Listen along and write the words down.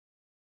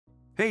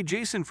Hey,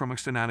 Jason from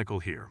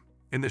xFanatical here.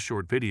 In this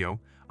short video,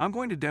 I'm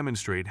going to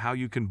demonstrate how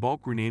you can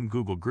bulk rename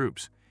Google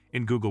Groups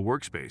in Google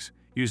Workspace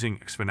using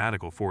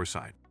xFanatical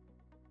Foresight.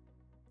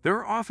 There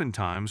are often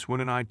times when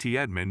an IT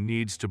admin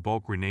needs to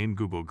bulk rename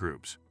Google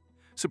Groups.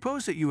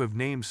 Suppose that you have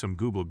named some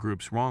Google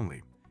Groups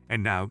wrongly,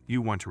 and now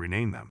you want to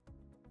rename them.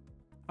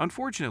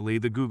 Unfortunately,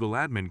 the Google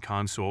Admin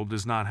Console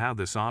does not have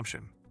this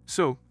option,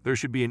 so there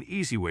should be an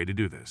easy way to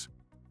do this.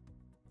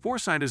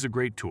 Foresight is a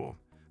great tool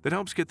that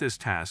helps get this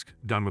task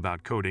done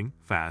without coding,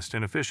 fast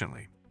and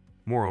efficiently.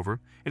 Moreover,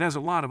 it has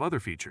a lot of other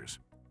features.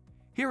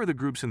 Here are the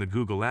groups in the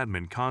Google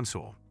Admin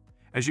Console.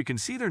 As you can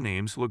see, their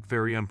names look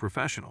very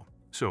unprofessional,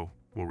 so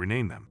we'll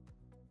rename them.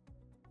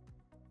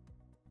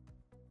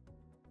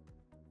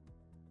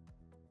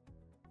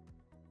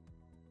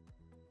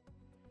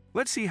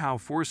 Let's see how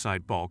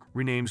Foresight bulk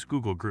renames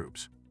Google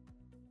Groups.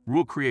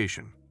 Rule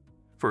creation.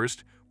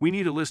 First, we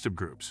need a list of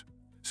groups.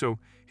 So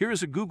here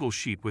is a Google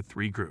Sheet with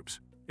 3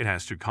 groups. It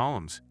has 2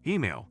 columns,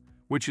 email,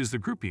 which is the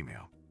group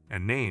email,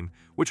 and name,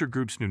 which are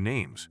group's new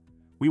names.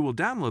 We will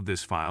download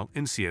this file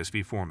in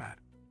CSV format.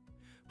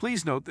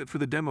 Please note that for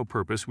the demo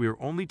purpose, we are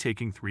only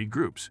taking 3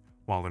 groups,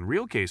 while in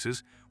real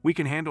cases, we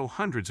can handle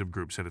hundreds of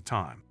groups at a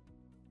time.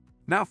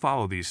 Now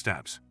follow these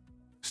steps.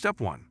 Step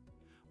 1.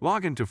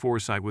 Log into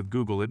Foresight with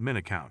Google Admin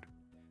account.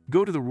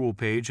 Go to the Rule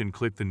page and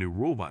click the New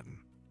Rule button.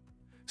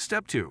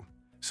 Step 2.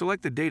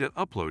 Select the Data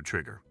Upload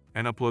trigger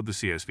and upload the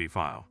CSV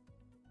file.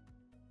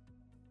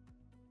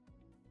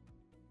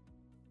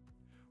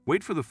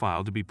 Wait for the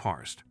file to be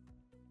parsed.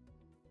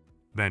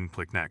 Then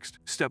click Next.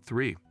 Step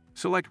 3.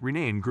 Select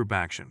Rename Group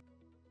Action.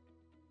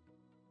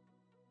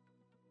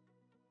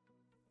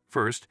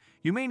 First,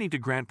 you may need to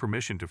grant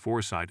permission to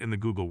Foresight in the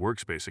Google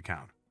Workspace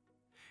account.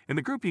 In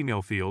the Group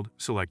Email field,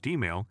 select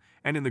Email,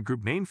 and in the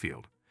Group Name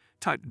field,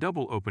 type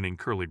double opening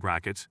curly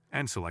brackets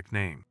and select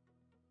Name.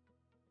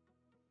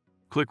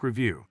 Click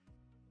Review.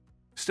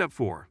 Step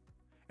 4.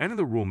 Enter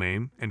the rule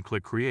name and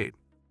click Create.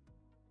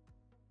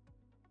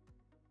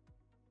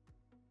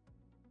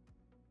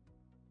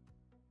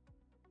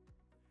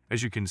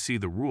 As you can see,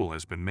 the rule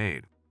has been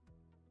made.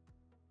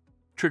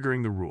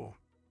 Triggering the rule.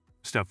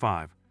 Step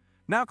 5.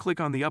 Now click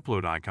on the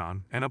Upload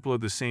icon and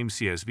upload the same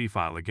CSV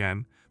file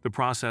again. The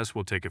process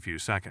will take a few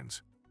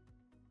seconds.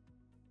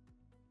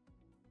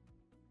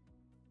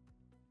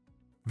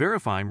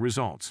 Verifying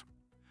results.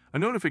 A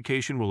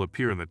notification will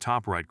appear in the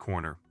top right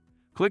corner.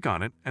 Click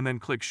on it and then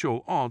click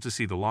Show All to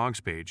see the logs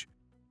page.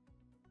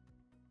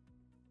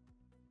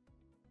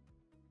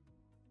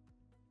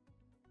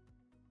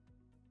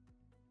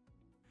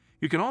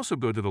 You can also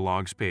go to the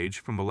logs page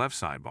from the left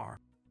sidebar.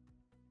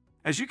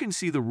 As you can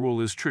see, the rule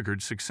is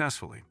triggered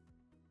successfully.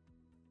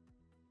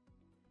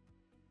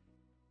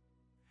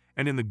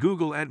 And in the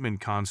Google Admin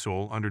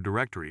Console under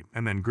Directory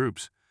and then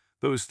Groups,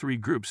 those 3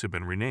 groups have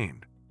been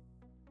renamed.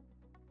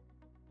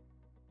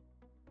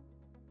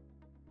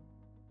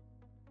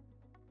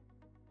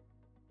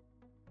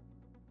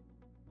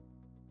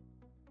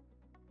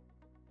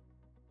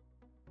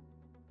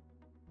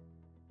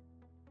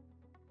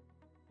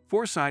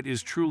 Foresight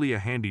is truly a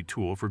handy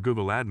tool for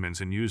Google admins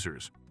and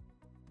users.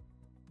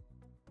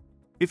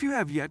 If you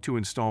have yet to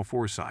install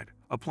Foresight,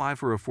 apply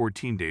for a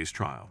 14 days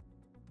trial.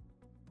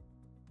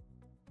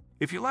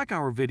 If you like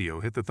our video,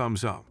 hit the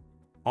thumbs up.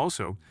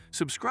 Also,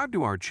 subscribe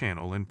to our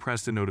channel and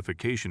press the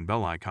notification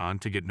bell icon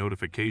to get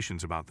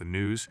notifications about the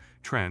news,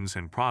 trends,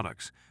 and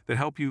products that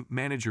help you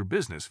manage your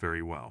business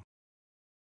very well.